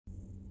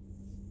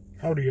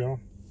Howdy, y'all.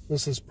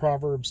 This is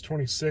Proverbs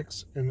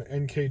 26 in the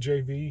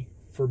NKJV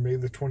for May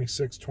the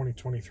 26th,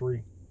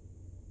 2023.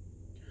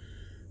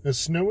 As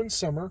snow in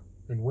summer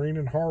and rain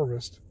in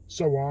harvest,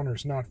 so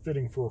honor's not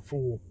fitting for a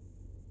fool.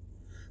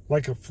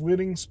 Like a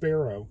flitting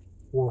sparrow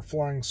or a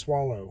flying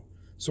swallow,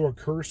 so a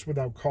curse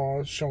without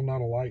cause shall not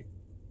alight.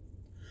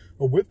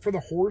 A whip for the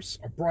horse,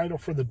 a bridle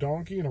for the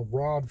donkey, and a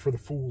rod for the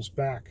fool's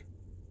back.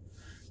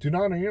 Do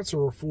not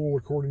answer a fool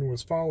according to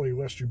his folly,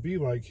 lest you be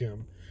like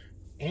him.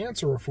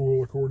 Answer a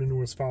fool according to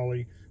his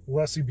folly,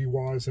 lest he be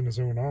wise in his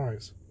own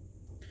eyes.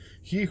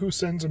 He who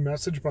sends a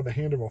message by the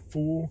hand of a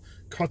fool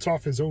cuts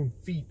off his own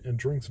feet and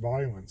drinks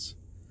violence.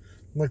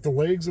 Like the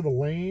legs of the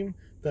lame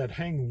that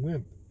hang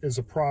limp is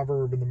a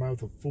proverb in the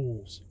mouth of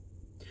fools.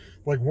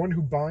 Like one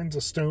who binds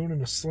a stone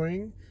in a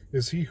sling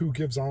is he who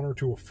gives honor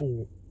to a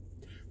fool.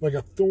 Like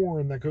a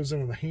thorn that goes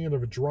into the hand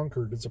of a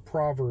drunkard is a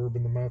proverb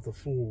in the mouth of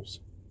fools.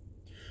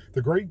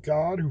 The great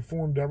God who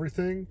formed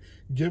everything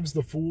gives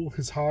the fool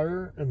his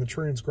hire and the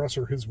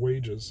transgressor his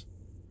wages.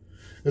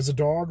 As a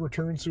dog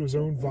returns to his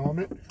own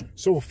vomit,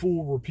 so a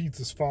fool repeats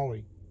his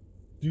folly.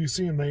 Do you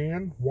see a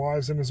man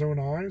wise in his own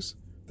eyes?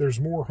 There's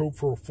more hope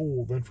for a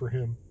fool than for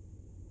him.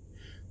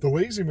 The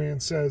lazy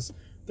man says,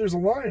 "There's a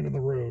lion in the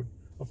road.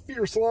 A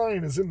fierce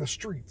lion is in the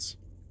streets."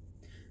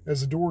 As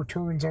the door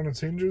turns on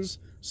its hinges,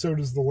 so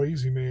does the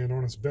lazy man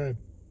on his bed.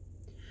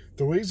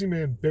 The lazy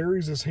man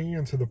buries his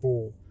hand to the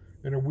bowl,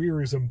 and it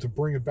wearies him to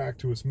bring it back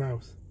to his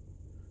mouth.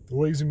 The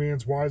lazy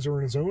man's wiser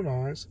in his own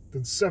eyes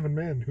than 7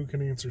 men who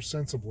can answer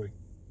sensibly.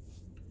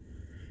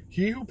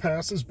 He who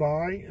passes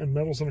by and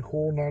meddles in a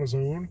quarrel not his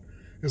own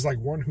is like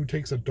one who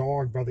takes a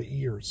dog by the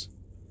ears.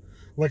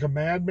 Like a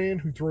madman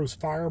who throws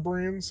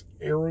firebrands,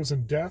 arrows,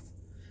 and death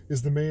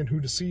is the man who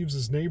deceives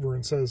his neighbor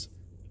and says,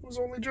 "I was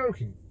only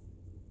joking."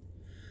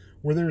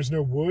 Where there is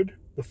no wood,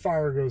 the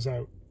fire goes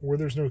out. Where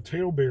there's no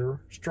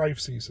talebearer, strife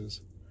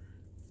ceases.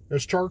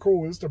 As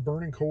charcoal is to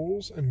burning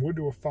coals and wood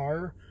to a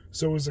fire,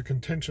 so is a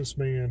contentious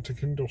man to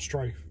kindle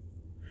strife.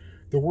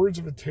 The words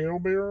of a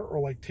talebearer are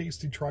like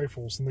tasty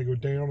trifles, and they go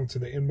down into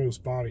the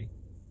inmost body.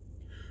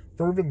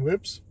 Fervent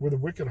lips with a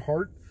wicked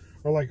heart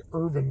are like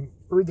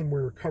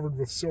earthenware covered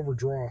with silver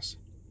dross.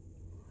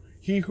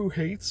 He who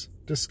hates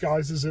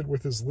disguises it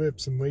with his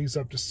lips and lays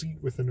up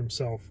deceit within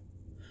himself.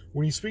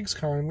 When he speaks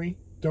kindly,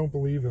 don't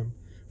believe him,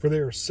 for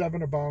there are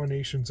 7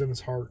 abominations in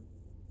his heart.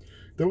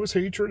 Though his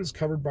hatred is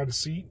covered by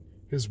deceit,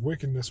 his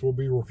wickedness will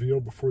be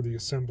revealed before the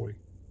assembly.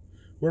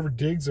 Whoever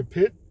digs a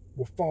pit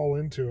will fall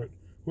into it.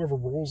 Whoever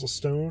rolls a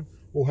stone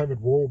will have it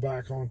roll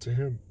back onto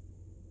him.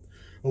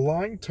 A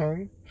lying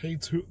tongue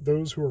hates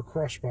those who are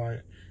crushed by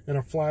it, and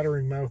a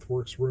flattering mouth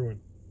works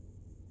ruin.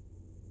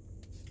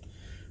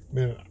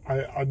 Man,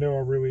 I know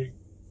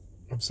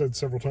I've said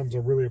several times, I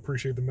really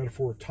appreciate the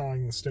metaphor of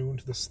tying the stone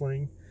to the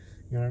sling.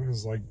 You know,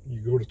 it's like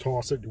you go to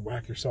toss it, you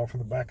whack yourself in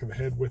the back of the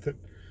head with it.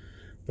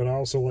 But I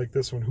also like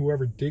this one.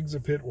 Whoever digs a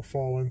pit will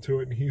fall into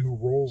it, and he who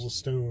rolls a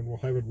stone will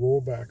have it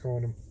roll back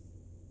on him.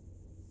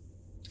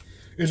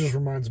 It just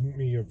reminds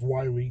me of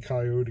Wile E.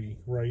 Coyote,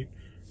 right?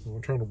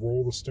 When trying to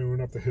roll the stone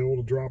up the hill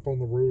to drop on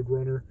the road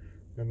runner,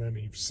 and then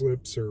he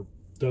slips or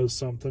does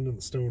something, and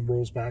the stone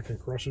rolls back and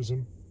crushes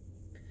him.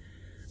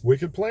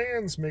 Wicked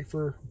plans make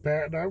for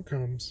bad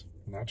outcomes,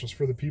 not just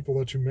for the people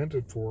that you meant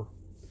it for.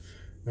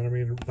 And I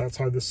mean, that's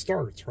how this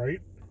starts,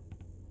 right?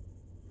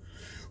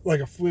 Like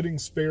a flitting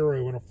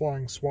sparrow and a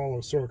flying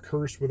swallow, so a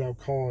curse without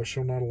cause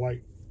shall not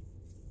alight.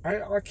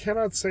 I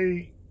cannot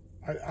say,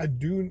 I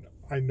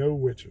know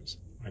witches,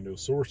 I know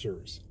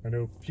sorcerers, I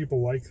know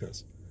people like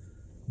this,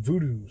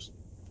 voodoos,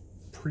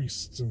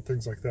 priests, and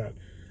things like that.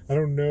 I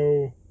don't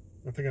know,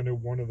 I think I know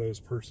one of those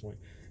personally.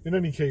 In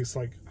any case,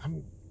 like,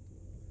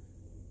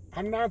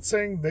 I'm not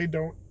saying they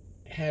don't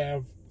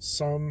have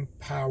some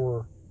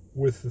power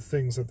with the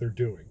things that they're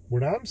doing.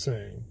 What I'm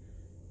saying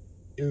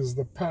is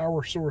the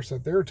power source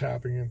that they're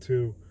tapping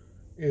into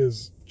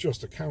is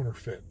just a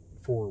counterfeit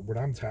for what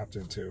I'm tapped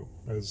into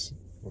as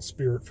a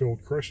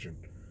spirit-filled Christian.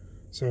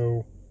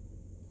 So,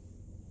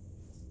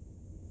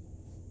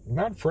 I'm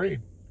not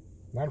afraid.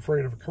 Not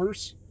afraid of a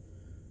curse.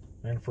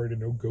 Not afraid of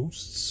no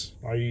ghosts,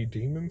 i.e.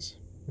 demons,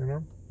 you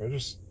know.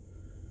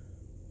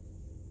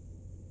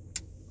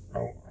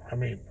 I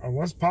mean,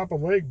 unless Papa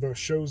Legba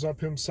shows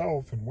up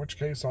himself, in which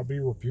case I'll be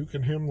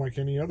rebuking him like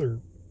any other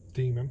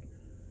demon.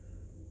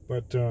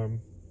 But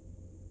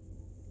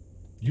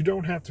you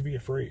don't have to be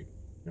afraid.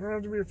 You don't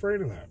have to be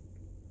afraid of that.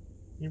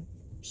 You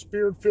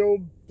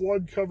spirit-filled,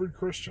 blood-covered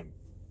Christian.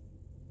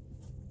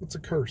 It's a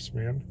curse,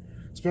 man.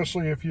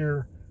 Especially if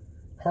your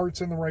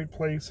heart's in the right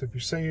place, if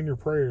you're saying your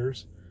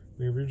prayers,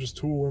 if you're just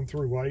tooling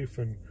through life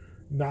and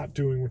not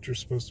doing what you're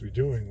supposed to be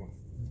doing, well,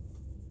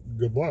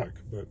 good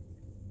luck. But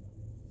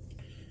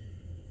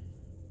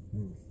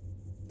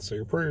say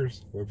your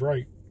prayers, live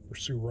right,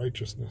 pursue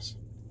righteousness.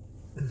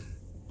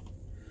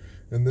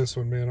 And this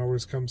one, man,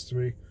 always comes to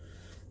me.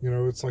 You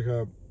know, it's like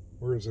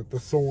the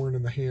thorn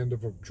in the hand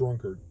of a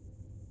drunkard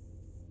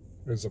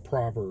is a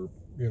proverb,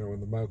 you know, in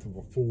the mouth of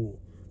a fool.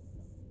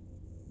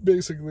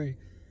 Basically,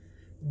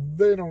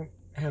 they don't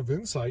have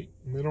insight,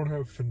 and they don't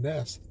have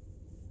finesse,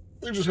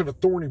 They just have a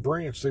thorny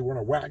branch they want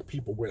to whack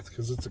people with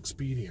because it's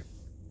expedient.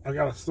 I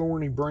got a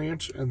thorny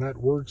branch, and that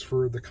works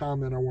for the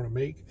comment I want to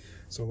make.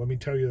 So let me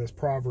tell you this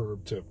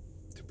proverb to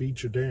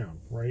beat you down,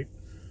 right?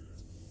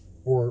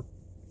 Or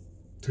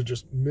to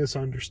just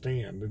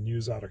misunderstand and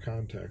use out of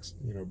context,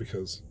 you know,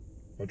 because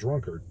a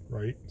drunkard,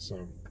 right?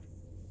 So,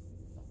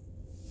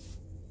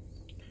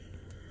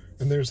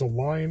 and there's a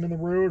lion in the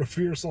road, a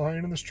fierce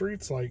lion in the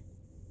streets. Like,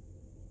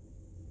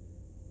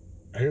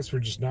 I guess we're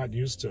just not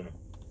used to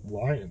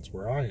lions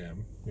where I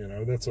am, you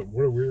know.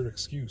 What a weird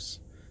excuse.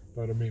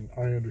 But I mean,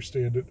 I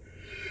understand it.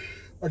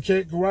 I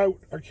can't go out,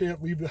 I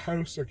can't leave the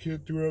house, I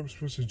can't do what I'm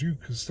supposed to do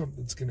because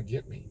something's going to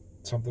get me.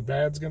 Something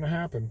bad's going to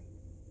happen.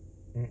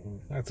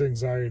 That's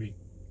anxiety.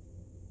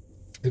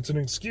 It's an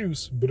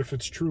excuse, but if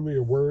it's truly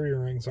a worry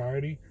or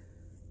anxiety,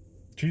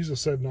 Jesus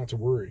said not to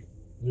worry.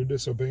 You're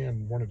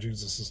disobeying one of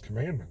Jesus'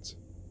 commandments.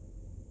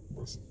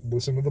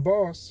 Listen to the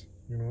boss.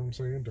 You know what I'm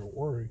saying? Don't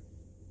worry.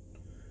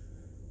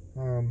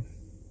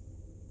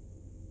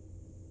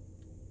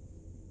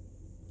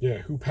 Yeah,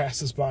 who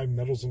passes by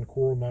meddles in a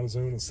quarrel not his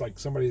own? It's like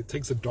somebody that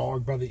takes a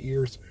dog by the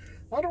ears.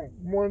 I don't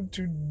want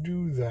to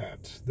do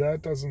that.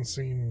 That doesn't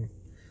seems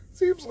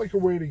like a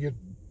way to get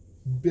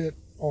bit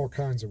all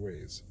kinds of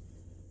ways.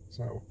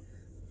 So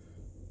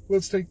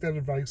let's take that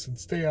advice and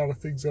stay out of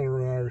things that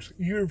are ours.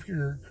 Even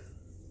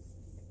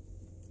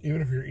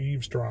if you're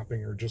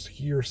eavesdropping or just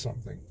hear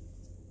something,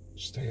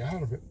 stay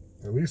out of it.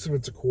 At least if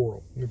it's a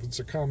quarrel. If it's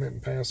a comment in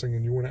passing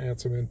and you want to add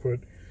some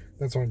input,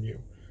 that's on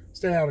you.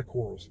 Stay out of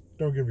quarrels.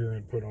 Don't give your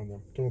input on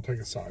them. Don't take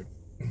a side.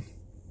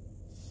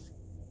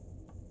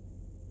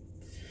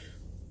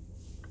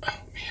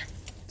 Oh, man.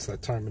 It's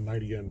that time of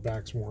night again.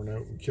 Back's worn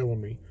out and killing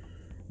me.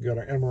 Got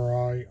an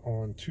MRI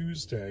on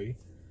Tuesday,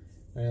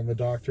 and the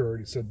doctor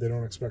already said they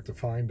don't expect to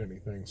find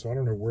anything. So I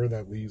don't know where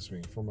that leaves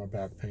me for my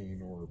back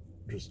pain or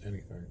just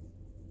anything.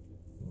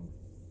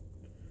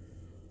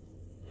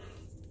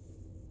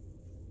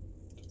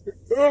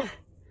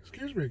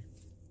 Excuse me.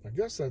 I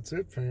guess that's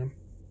it, fam.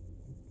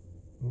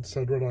 I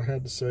said what I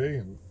had to say,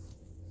 and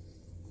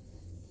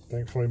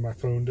thankfully my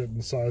phone didn't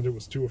decide it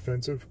was too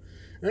offensive.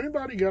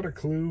 Anybody got a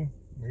clue?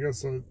 I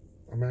guess I'm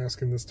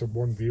asking this to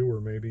one viewer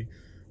maybe.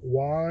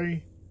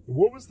 Why?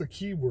 What was the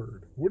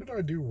keyword? What did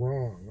I do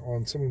wrong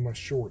on some of my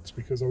shorts?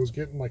 Because I was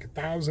getting like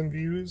 1,000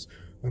 views,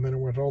 and then it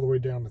went all the way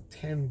down to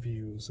 10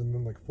 views, and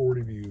then like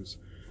 40 views,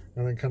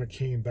 and then kind of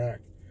came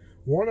back.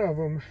 One of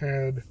them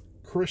had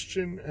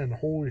Christian and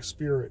Holy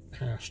Spirit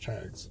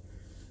hashtags.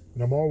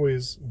 And I'm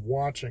always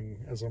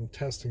watching as I'm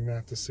testing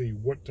that to see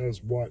what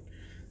does what.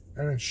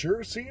 And it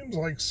sure seems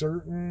like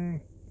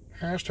certain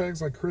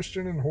hashtags like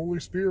Christian and Holy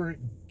Spirit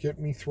get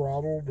me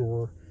throttled,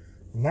 or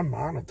I'm not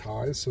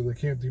monetized, so they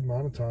can't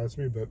demonetize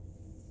me, but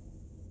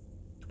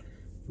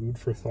food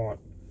for thought.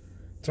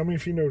 Tell me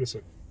if you notice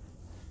it.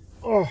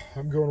 Oh,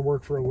 I'm going to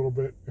work for a little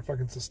bit if I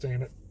can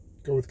sustain it.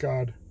 Go with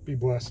God. Be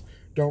blessed.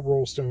 Don't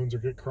roll stones or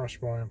get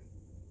crushed by them.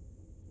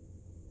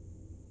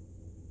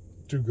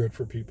 Do good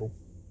for people.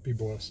 Be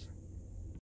blessed.